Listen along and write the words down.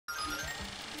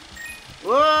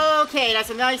Okay, that's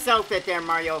a nice outfit there,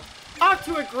 Mario. Off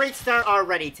to a great start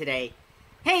already today.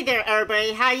 Hey there,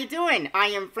 everybody. How you doing? I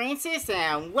am Francis,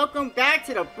 and welcome back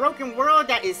to the broken world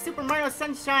that is Super Mario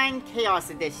Sunshine Chaos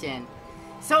Edition.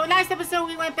 So, last episode,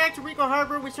 we went back to Ricco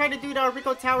Harbor. We tried to do the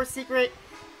Ricco Tower secret.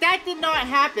 That did not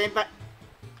happen, but...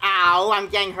 Ow, I'm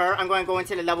getting hurt. I'm going to go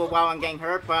into the level while I'm getting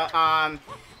hurt, but,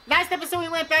 last episode, we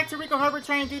went back to Ricco Harbor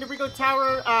trying to do the Ricco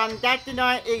Tower. That did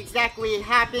not exactly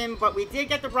happen, but we did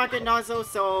get the rocket nozzle,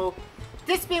 so...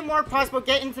 This being more possible,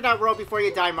 get into that world before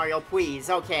you die, Mario, please.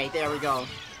 Okay, there we go.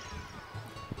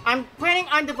 I'm planning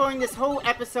on devoting this whole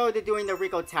episode to doing the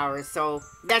Ricco Tower, so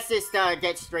let's just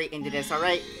get straight into this,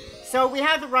 alright? So we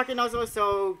have the rocket nozzle,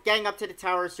 so getting up to the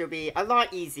tower should be a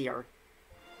lot easier.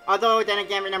 Although, then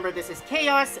again, remember this is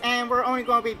Chaos, and we're only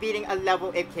going to be beating a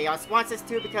level if Chaos wants us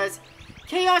to, because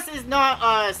Chaos is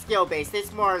not skill-based,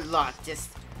 it's more luck.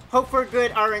 Just hope for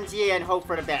good RNG and hope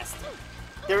for the best.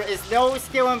 There is no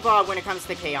skill involved when it comes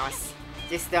to Chaos.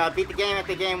 Just beat the game if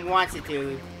the game wants you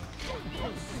to.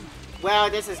 Well,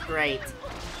 this is great.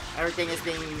 Everything is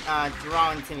being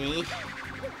drawn to me.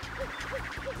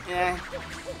 Yeah.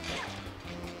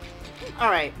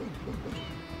 Alright.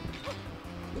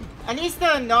 At least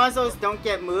the nozzles don't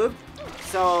get moved.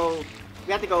 So,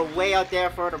 we have to go way out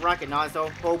there for the rocket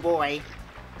nozzle. Oh boy.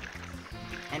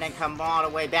 And then come all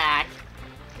the way back.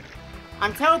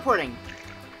 I'm teleporting.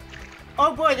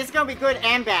 Oh boy, this is gonna be good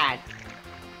and bad.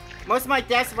 Most of my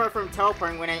deaths were from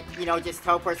teleporting when it, you know, just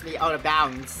teleports me out of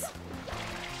bounds.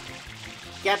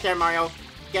 Get up there, Mario.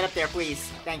 Get up there, please.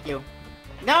 Thank you.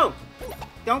 No!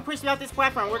 Don't push me off this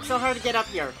platform. I worked so hard to get up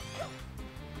here.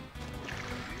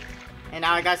 And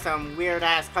now I got some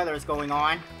weird-ass colors going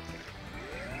on.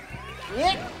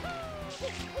 Yeah.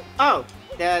 Oh,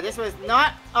 this was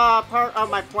not part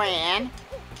of my plan.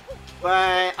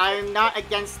 But I'm not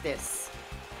against this.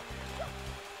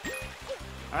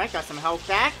 Alright, got some health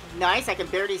back. Nice, I can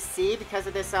barely see because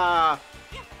of this,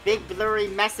 big blurry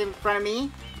mess in front of me.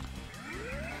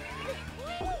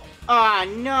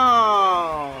 Oh,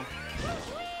 no!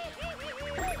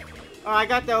 Oh, I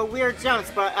got the weird jumps,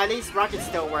 but at least rocket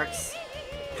still works.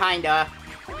 Kinda.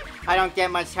 I don't get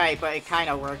much height, but it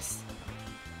kinda works.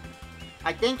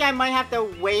 I think I might have to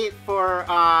wait for,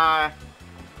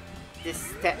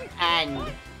 this to end.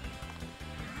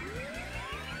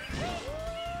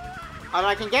 Although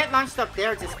I can get launched up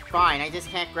there just fine, I just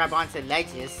can't grab onto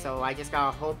ledges, so I just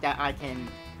gotta hope that I can,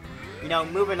 you know,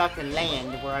 move enough to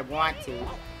land where I want to.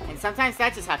 And sometimes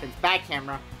that just happens. Bad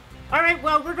camera. Alright,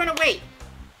 well, we're gonna wait.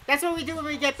 That's what we do when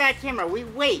we get bad camera. We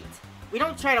wait. We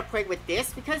don't try to play with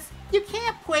this, because you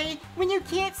can't play when you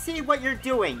can't see what you're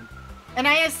doing. And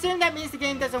I assume that means the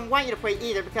game doesn't want you to play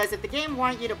either, because if the game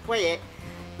wanted you to play it,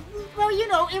 well, you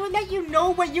know, it would let you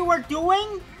know what you were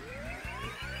doing.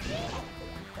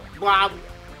 Wow.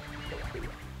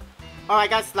 Oh, I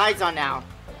got slides on now.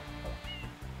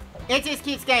 It just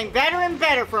keeps getting better and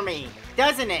better for me,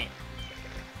 doesn't it?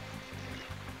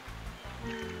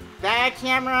 Bad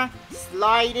camera,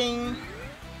 sliding,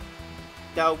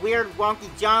 the weird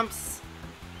wonky jumps.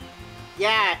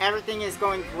 Yeah, everything is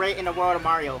going great in the world of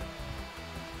Mario.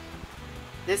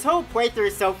 This whole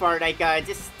playthrough so far, like,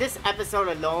 just this episode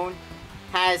alone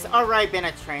has already been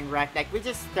a train wreck. Like, we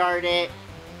just started,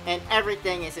 and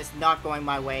everything is just not going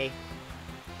my way.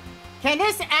 Can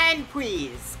this end,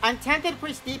 please? I'm tempted to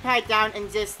push D-pad down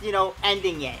and just, you know,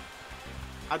 ending it.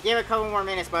 I'll give it a couple more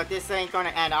minutes, but if this ain't gonna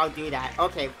end, I'll do that.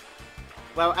 Okay.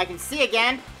 Well, I can see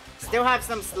again. Still have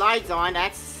some slides on.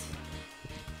 That's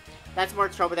more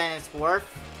trouble than it's worth.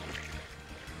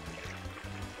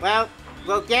 Well,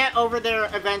 we'll get over there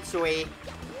eventually.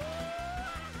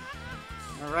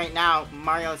 Right now,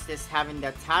 Mario's just having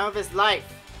the time of his life.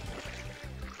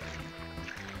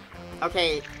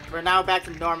 Okay, we're now back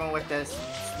to normal with this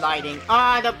sliding.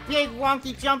 Ah, the big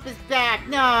wonky jump is back!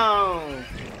 No!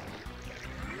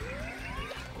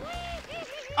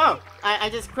 Oh, I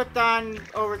just clipped on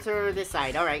over to this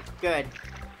side. Alright, good.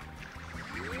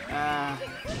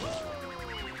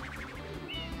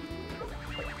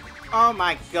 Oh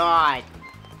my god.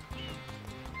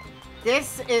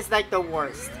 This is like the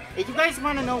worst. If you guys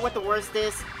want to know what the worst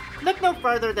is, look no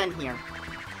further than here.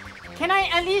 Can I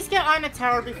at least get on the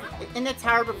tower in the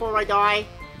tower before I die?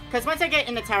 Because once I get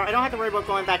in the tower, I don't have to worry about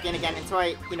going back in again until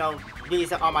I, you know,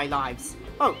 lose all my lives.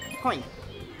 Oh, coin.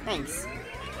 Thanks.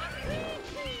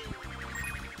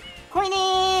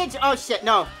 Coinage! Oh shit,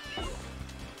 no.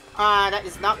 That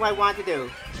is not what I want to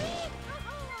do.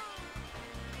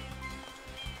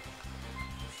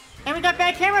 And we got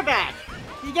bad camera back!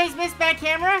 You guys miss bad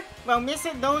camera? Well, miss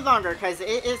it no longer, because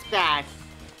it is back.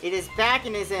 It is back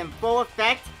and is in full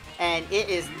effect, and it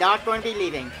is not going to be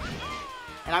leaving.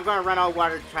 And I'm gonna run out of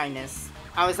water trying this.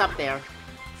 I was up there.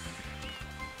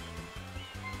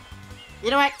 You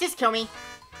know what? Just kill me.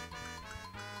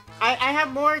 I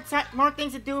have more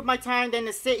things to do with my time than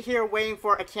to sit here waiting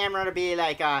for a camera to be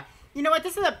like, you know what?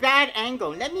 This is a bad angle.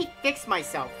 Let me fix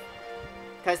myself.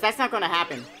 Because that's not gonna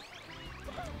happen.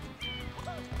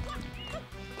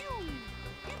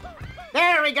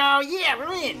 There we go! Yeah,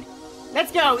 we're in!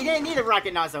 Let's go! We didn't need a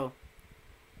rocket nozzle.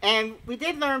 And we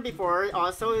did learn before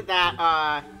also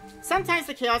that sometimes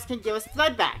the chaos can give us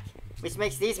FLUDD back, which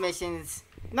makes these missions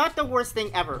not the worst thing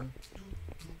ever.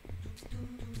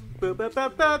 That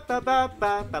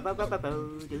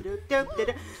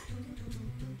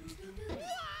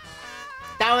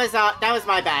was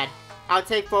my bad. I'll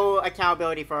take full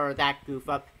accountability for that goof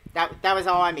up. That was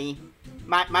all on me.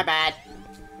 My bad.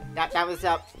 That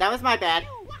was my bad.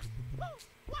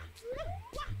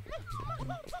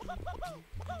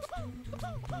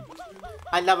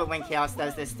 I love it when Chaos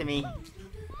does this to me.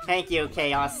 Thank you,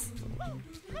 Chaos.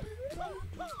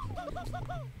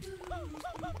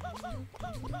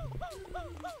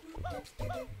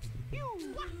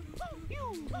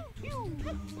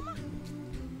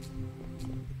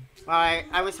 Alright,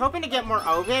 I was hoping to get more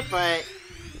of it, but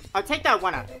I'll take that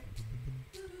one up.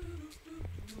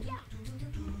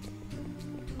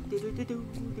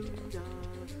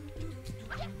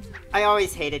 I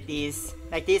always hated these.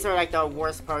 Like, these are like the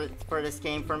worst part for this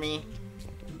game for me.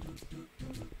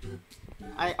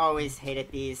 I always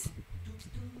hated these.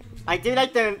 I do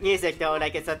like the music though,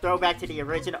 like it's a throwback to the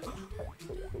original.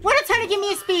 What a time to give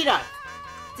me a speed up!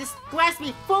 Just blast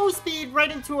me full speed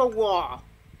right into a wall.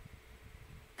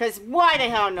 Cause why the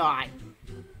hell not?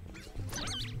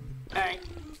 Alright.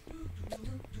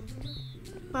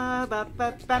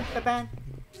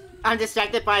 I'm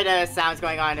distracted by the sounds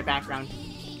going on in the background.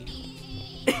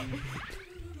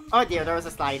 Oh dear, there was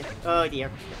a slide. Oh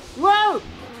dear. Whoa!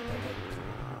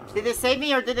 Did this save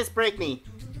me or did this break me?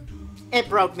 It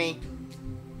broke me.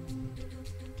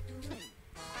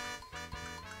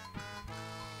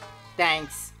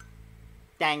 Thanks.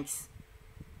 Thanks.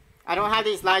 I don't have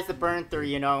these lives to burn through,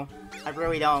 you know. I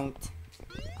really don't.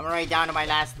 I'm already down to my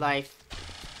last life.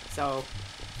 So,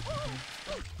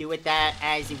 do with that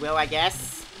as you will, I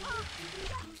guess.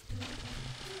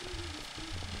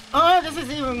 Oh, this is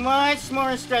even much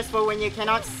more stressful when you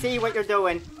cannot see what you're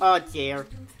doing. Oh dear.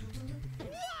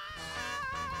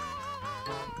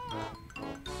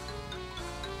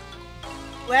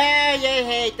 Well, you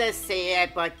hate to see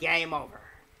it, but game over.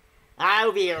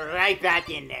 I'll be right back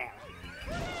in there.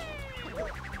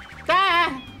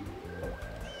 Ah!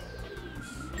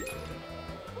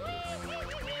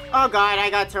 Oh god, I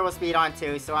got turbo speed on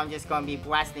too, so I'm just gonna be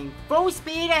blasting full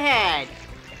speed ahead.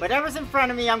 Whatever's in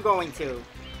front of me, I'm going to.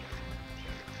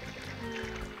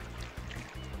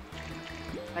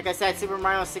 Like I said, Super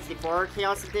Mario 64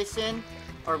 Chaos Edition,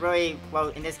 or really, well,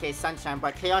 in this case, Sunshine,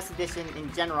 but Chaos Edition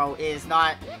in general is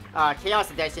not Chaos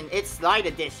Edition, it's Slide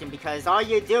Edition, because all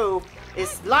you do is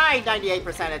slide 98%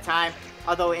 of the time,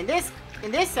 although in this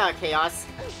Chaos,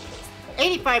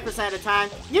 85% of the time,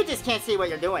 you just can't see what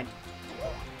you're doing.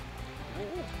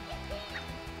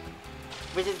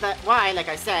 Which is why, like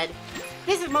I said,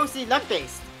 this is mostly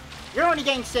luck-based. You're only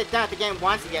getting shit done if the game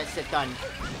wants to get shit done.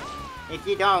 If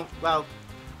you don't, well,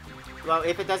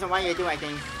 if it doesn't want you to do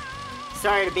anything,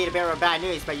 sorry to be the bearer of bad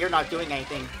news, but you're not doing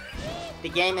anything. The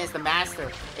game is the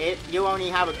master. You only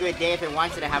have a good day if it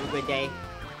wants you to have a good day.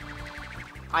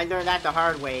 I learned that the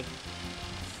hard way.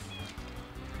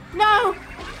 No!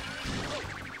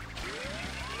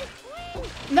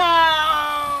 No!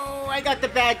 I got the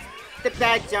bad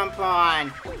jump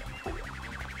on.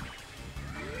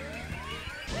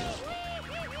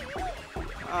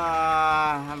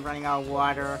 I'm running out of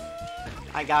water.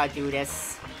 I gotta do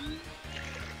this.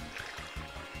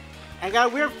 I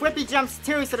got weird flippy jumps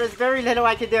too, so there's very little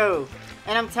I can do.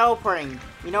 And I'm teleporting.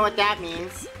 You know what that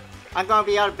means. I'm gonna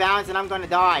be out of bounds and I'm gonna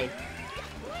die.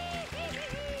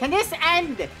 Can this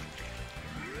end?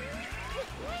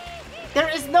 There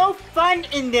is no fun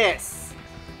in this.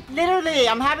 Literally,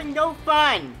 I'm having no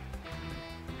fun.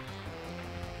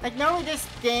 Like, normally this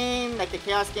game, like the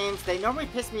Chaos games, they normally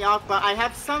piss me off, but I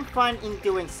have some fun in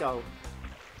doing so.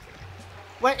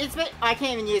 I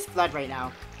can't even use FLUDD right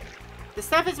now. The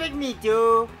stuff it's making me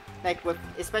do, like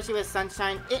especially with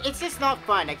Sunshine, it's just not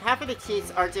fun. Like, half of the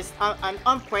cheats are just an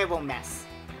unplayable mess.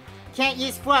 Can't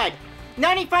use FLUDD.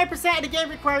 95% of the game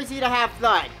requires you to have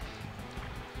FLUDD.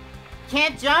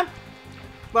 Can't jump?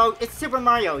 Well, it's Super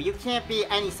Mario. You can't beat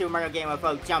any Super Mario game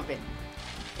without jumping.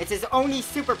 It's his only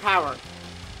superpower.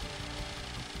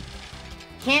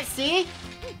 Can't see?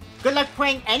 Good luck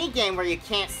playing any game where you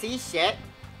can't see shit.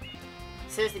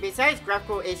 Seriously, besides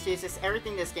graphical issues, just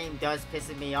everything this game does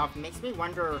pisses me off. It makes me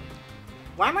wonder,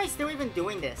 why am I still even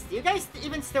doing this? Do you guys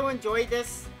even still enjoy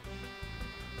this?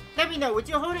 Let me know, would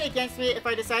you hold it against me if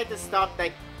I decide to stop,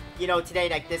 like, you know, today,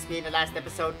 like this being the last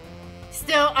episode?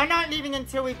 Still, I'm not leaving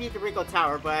until we beat the Rico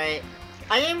Tower, but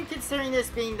I am considering this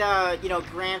being the, you know,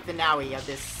 grand finale of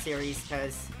this series,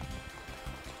 because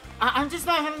I'm just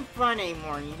not having fun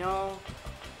anymore, you know?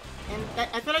 And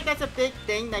I feel like that's a big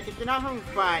thing, like, if you're not having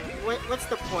fun, what's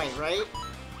the point, right?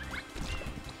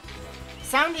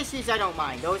 Sound issues, I don't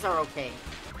mind. Those are okay.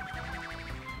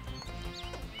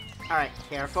 Alright,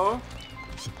 careful.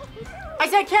 I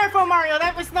said careful, Mario!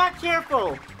 That was not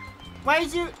careful! Why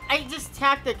did you... I just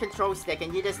tapped the control stick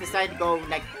and you just decided to go,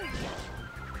 like,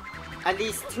 at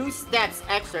least 2 steps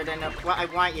extra than what I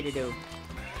want you to do.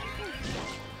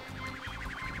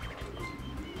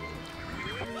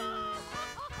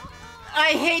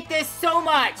 I hate this so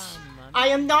much! I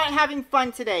am not having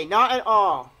fun today. Not at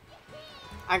all.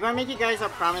 I'm going to make you guys a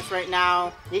promise right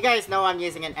now. You guys know I'm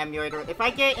using an emulator. If I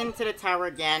get into the tower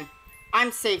again,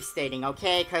 I'm save stating,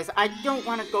 okay? Because I don't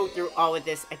want to go through all of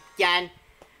this again.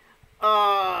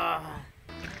 I'm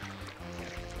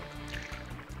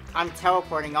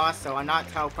teleporting also. I'm not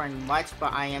teleporting much,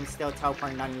 but I am still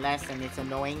teleporting nonetheless, and it's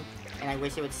annoying. And I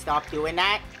wish it would stop doing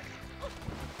that.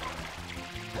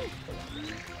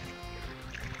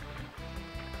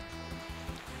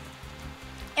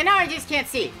 And now I just can't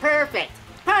see. Perfect.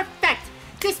 Perfect.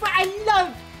 This is what I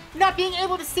love. Not being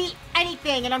able to see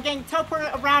anything. And I'm getting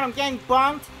teleported around. I'm getting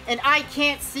bonked. And I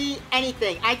can't see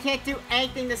anything. I can't do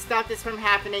anything to stop this from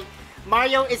happening.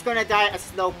 Mario is going to die a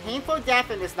slow, painful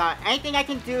death. And there's not anything I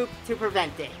can do to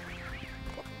prevent it.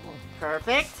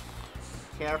 Perfect.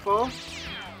 Careful.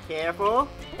 Careful.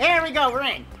 There we go. We're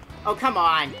in. Oh, come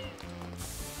on.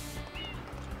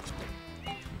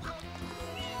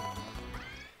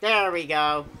 There we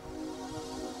go.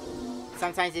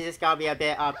 Sometimes you just gotta be a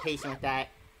bit patient with that.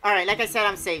 Alright, like I said,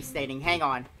 I'm save stating. Hang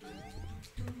on.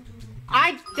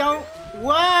 I don't...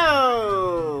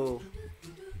 Whoa!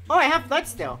 Oh, I have blood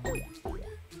still.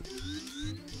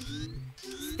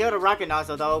 Still the rocket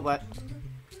nozzle though, but...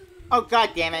 Oh,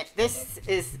 god damn it. This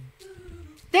is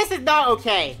not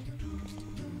okay.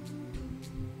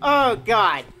 Oh,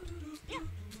 god.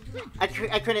 I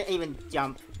couldn't even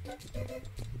jump.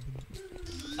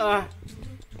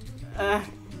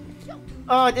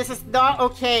 Oh, this is not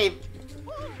okay.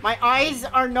 My eyes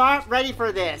are not ready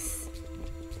for this.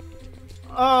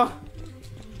 Oh.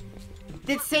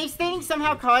 Did save stating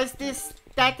somehow cause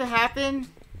that to happen?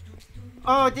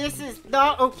 Oh, this is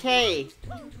not okay.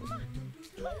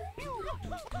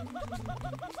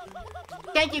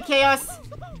 Thank you, Chaos.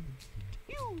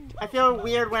 I feel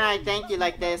weird when I thank you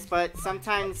like this, but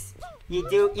sometimes you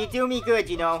do me good,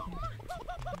 you know.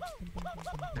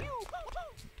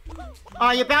 Oh,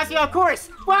 you bounced me off course!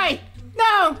 Why?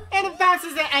 No! And it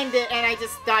bounces to end it, and I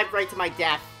just dived right to my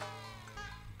death.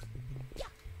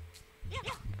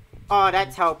 Oh,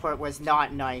 that teleport was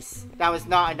not nice. That was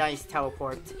not a nice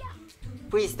teleport.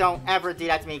 Please don't ever do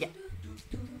that to me again.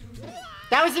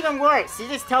 That was even worse. You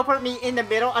just teleport me in the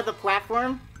middle of the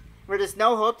platform, where there's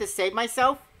no hope to save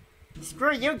myself.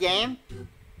 Screw you, game.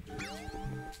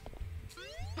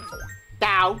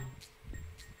 Bow.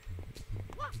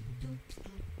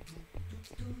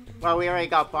 Well, we already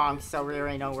got bonked, so we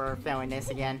already know we're failing this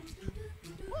again.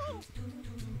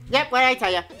 Yep, what did I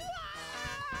tell ya?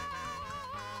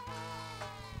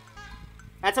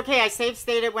 That's okay, I save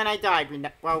stated when I died.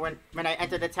 Well, when I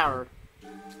entered the tower.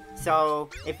 So,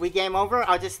 if we game over,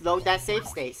 I'll just load that save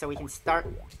state so we can start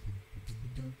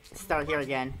here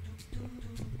again.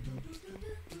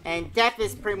 And death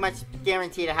is pretty much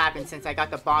guaranteed to happen since I got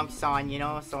the bonks on, you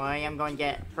know? So I am going to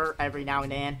get hurt every now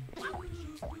and then.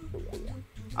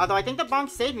 Although I think the bonk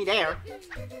saved me there.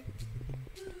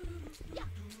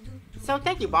 So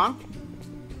thank you, bonk.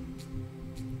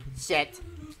 Shit.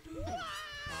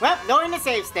 Well, going to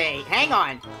save state. Hang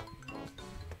on.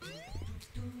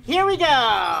 Here we go.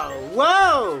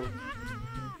 Whoa.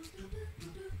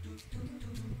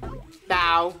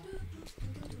 Bow.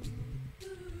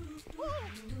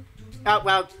 Oh,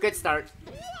 well, good start.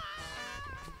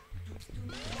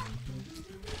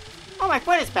 Oh, my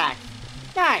foot is back.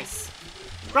 Nice.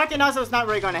 Rocket Nozzle is not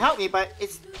really going to help me, but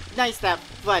it's nice that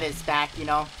blood is back, you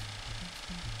know.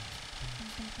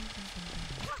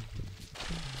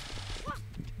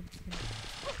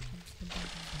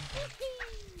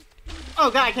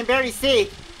 Oh god, I can barely see.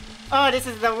 Oh, this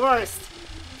is the worst.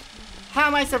 How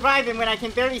am I surviving when I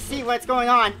can barely see what's going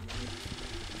on?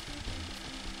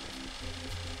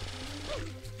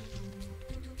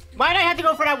 Why did I have to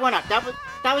go for that 1-up?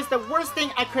 That was the worst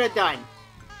thing I could have done.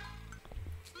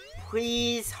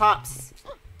 Please, hops.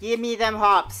 Give me them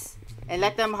hops. And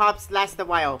let them hops last a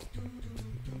while.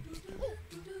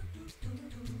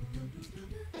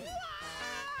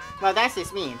 Well, that's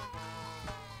just mean.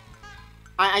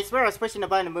 I swear I was pushing the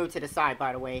button to move to the side,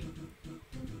 by the way.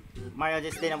 Mario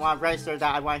just didn't want to register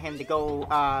that I want him to go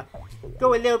a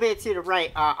little bit to the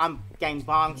right. I'm getting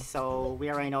bonked, so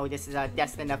we already know this is a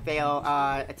destined to fail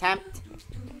attempt.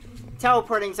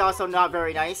 Teleporting's also not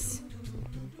very nice.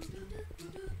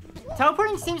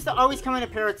 Teleporting seems to always come in a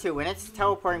pair of two. When it's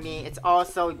teleporting me, it's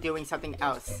also doing something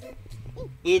else.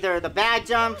 Either the bad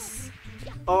jumps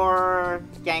or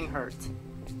getting hurt.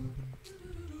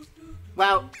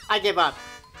 Well, I give up.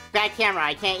 Bad camera,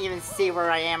 I can't even see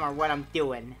where I am or what I'm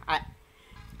doing. I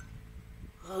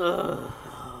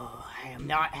am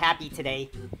not happy today.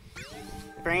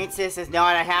 Francis is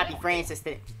not a happy Francis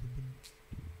today.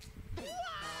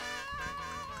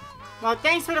 Well,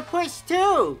 thanks for the push,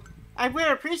 too! I would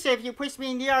appreciate if you pushed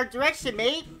me in the other direction,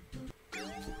 mate!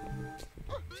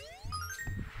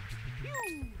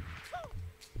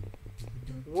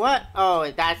 What?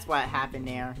 Oh, that's what happened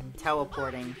there.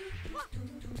 Teleporting.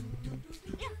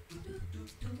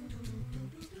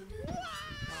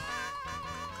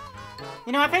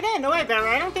 You know, if I didn't know it better,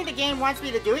 I don't think the game wants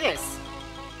me to do this.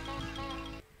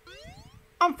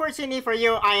 Unfortunately for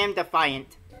you, I am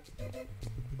defiant.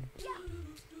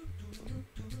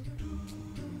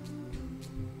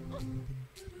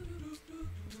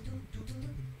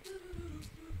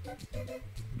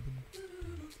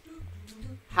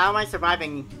 How am I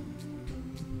surviving?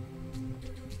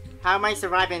 How am I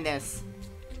surviving this?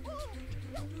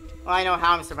 Well, I know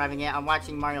how I'm surviving it. I'm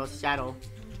watching Mario's shadow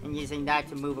and using that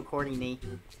to move accordingly.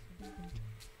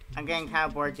 I'm getting kind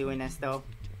of bored doing this, though.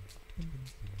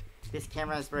 This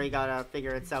camera's really gotta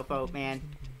figure itself out, man.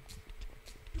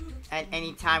 At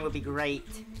any time would be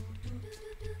great.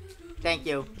 Thank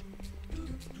you.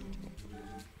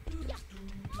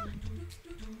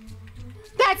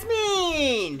 That's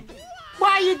mean!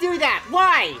 Why you do that?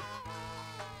 Why?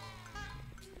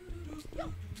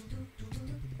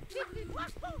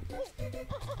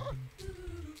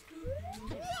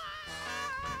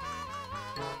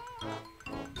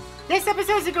 This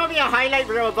episode is gonna be a highlight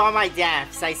reel of all my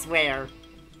deaths, I swear.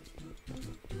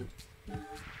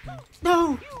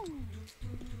 No!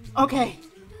 Okay.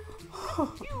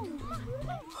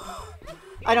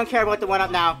 I don't care about the one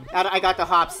up now. Now that I got the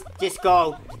hops. Just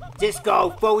go. Just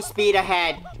go. Full speed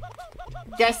ahead.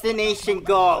 Destination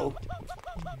go.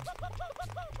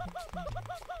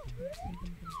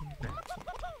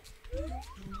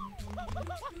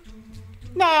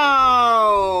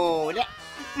 No!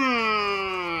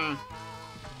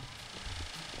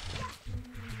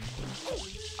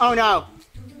 Oh no.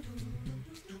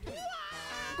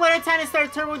 What a time to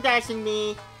start turbo dashing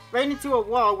me right into a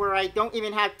wall where I don't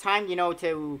even have time, you know,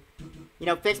 to, you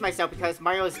know, fix myself because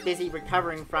Mario's busy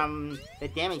recovering from the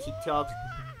damage he took.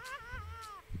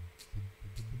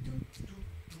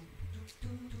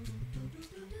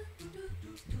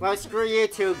 Well, screw you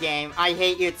too, game. I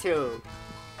hate you too.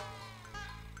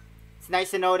 It's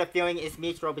nice to know the feeling is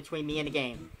mutual between me and the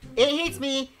game. It hates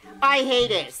me, I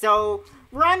hate it. So,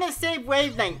 we're on the same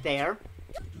wavelength there.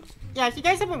 Yeah, if you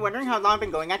guys have been wondering how long I've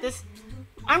been going at this,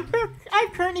 I've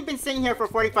currently been sitting here for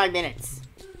 45 minutes.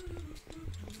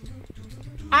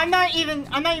 I'm not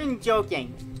even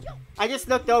joking. I just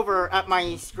looked over at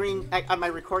my screen, at my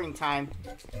recording time.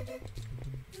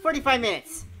 45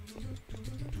 minutes.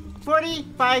 40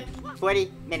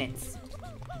 minutes.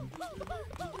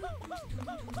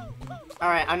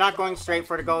 Alright, I'm not going straight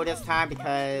for the goal this time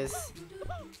because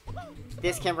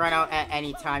this can run out at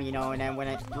any time, you know, and then when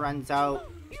it runs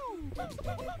out,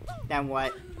 then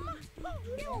what?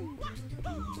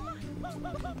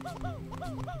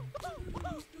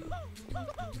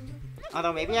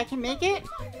 Although maybe I can make it?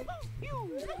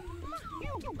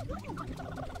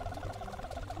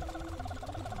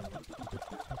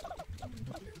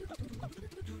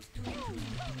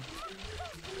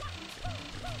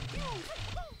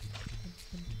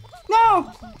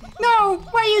 No! No!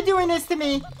 Why are you doing this to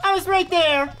me? I was right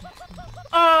there!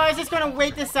 Oh, I was just gonna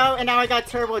wait this out and now I got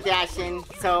turbo dashing,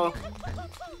 so...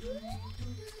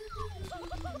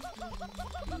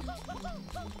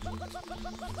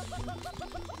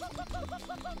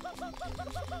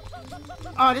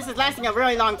 Oh, this is lasting a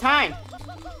really long time.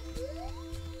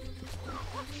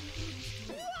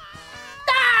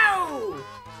 No!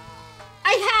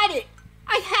 I had it!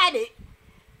 I had it!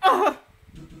 Ugh!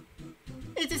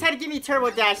 It just had to give me turbo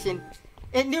dashing.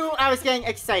 It knew I was getting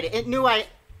excited. It knew I...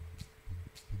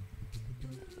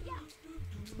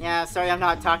 Yeah, sorry I'm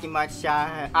not talking much.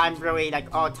 I'm really,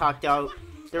 like, all talked out.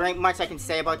 There ain't much I can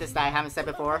say about this that I haven't said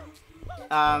before.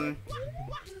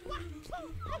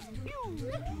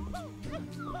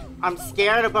 I'm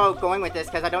scared about going with this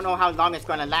because I don't know how long it's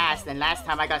going to last. And last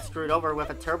time I got screwed over with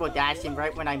a turbo dashing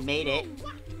right when I made it.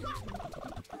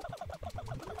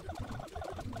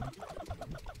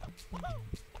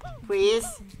 Please?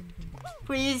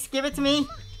 Please, give it to me.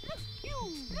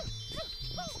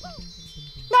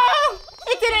 No!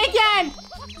 It did it again!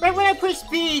 Right when I pushed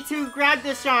B to grab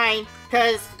the shine,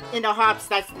 because in the hops,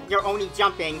 you're only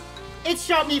jumping, it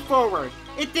shot me forward.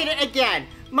 It did it again.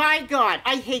 My god,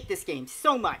 I hate this game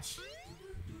so much.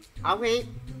 I'll wait.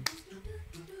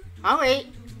 I'll wait.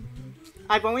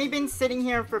 I've only been sitting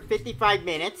here for 55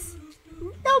 minutes.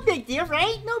 No big deal,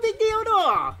 right? No big deal at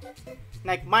all.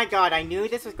 Like, my god, I knew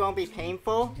this was going to be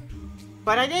painful.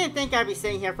 But I didn't think I'd be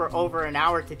sitting here for over an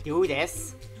hour to do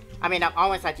this. I mean, I'm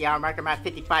almost at the hour mark. I'm at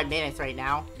 55 minutes right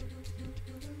now.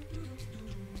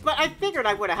 But I figured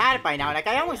I would have had it by now. Like,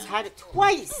 I almost had it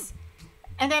twice.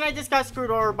 And then I just got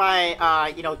screwed over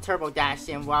by, you know, turbo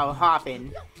dashing while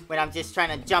hopping. When I'm just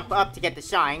trying to jump up to get the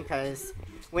shine. Because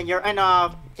when you're in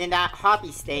that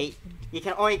hoppy state, you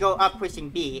can only go up pushing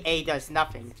B. A does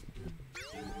nothing.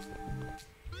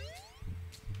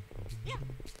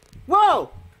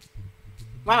 Whoa!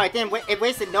 Wow, it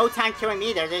wasted no time killing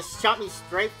me there. It just shot me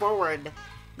straight forward.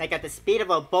 Like at the speed of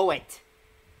a bullet.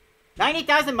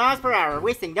 90,000 miles per hour.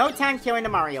 Wasting no time killing the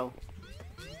Mario.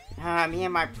 Me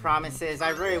and my promises. I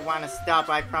really want to stop.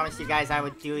 I promised you guys I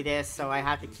would do this, so I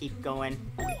have to keep going.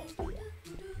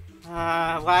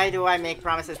 Why do I make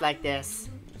promises like this?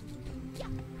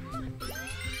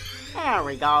 There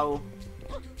we go.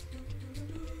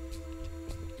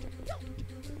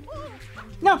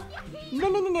 No! No,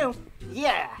 no, no, no!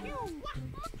 Yeah!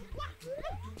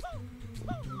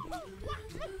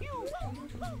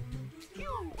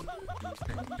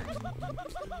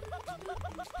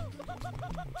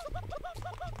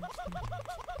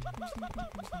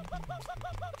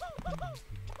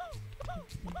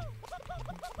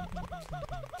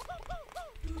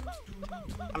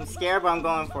 I'm scared, but I'm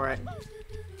going for it.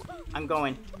 I'm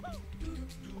going.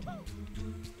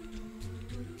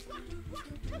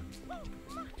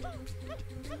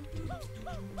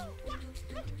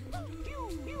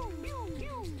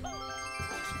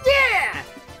 Yeah!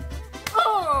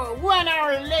 Oh, 1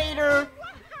 hour later.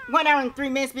 1 hour and 3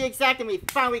 minutes to be exact, and we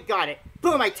finally got it.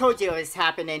 Boom, I told you it was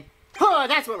happening. Oh,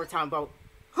 that's what we're talking about.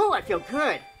 Oh, I feel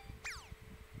good.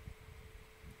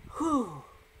 Whew.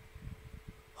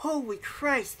 Holy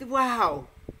Christ, wow.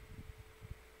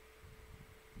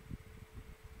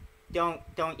 Don't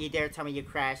you dare tell me you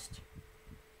crashed.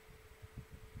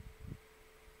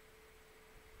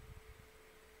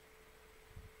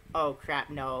 Oh crap,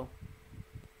 no.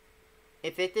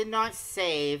 If it did not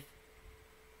save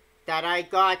that I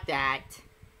got that.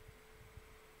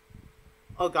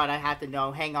 Oh god, I have to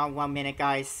know. Hang on 1 minute,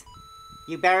 guys.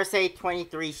 You better say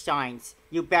 23 shines.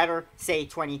 You better say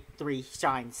 23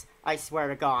 shines. I swear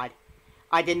to god.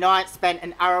 I did not spend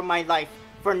an hour of my life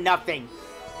for nothing.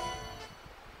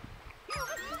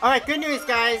 Alright, good news,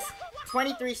 guys.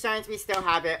 23 shines, we still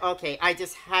have it. Okay, I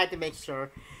just had to make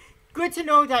sure. Good to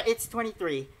know that it's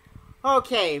 23.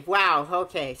 Okay, wow,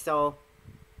 okay, so...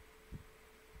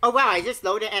 Oh wow, I just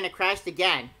loaded and it crashed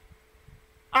again.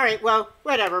 Alright, well,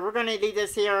 whatever, we're gonna leave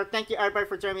this here. Thank you everybody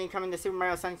for joining me and coming to Super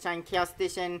Mario Sunshine Chaos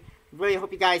Edition. Really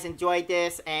hope you guys enjoyed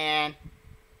this, and...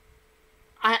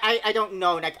 I don't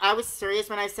know, like, I was serious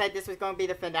when I said this was gonna be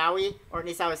the finale, or at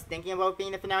least I was thinking about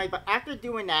being the finale, but after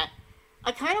doing that,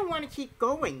 I kind of want to keep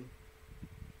going.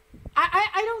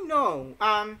 I don't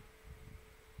know,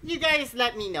 you guys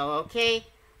let me know, okay?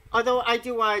 Although I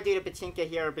do want to do the pachinko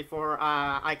here before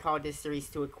I call this series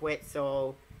to a quit,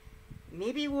 so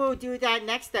maybe we'll do that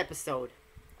next episode.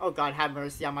 Oh god, have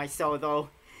mercy on my soul though.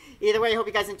 Either way, I hope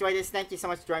you guys enjoyed this. Thank you so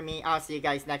much for joining me. I'll see you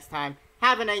guys next time.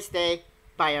 Have a nice day.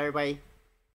 Bye everybody.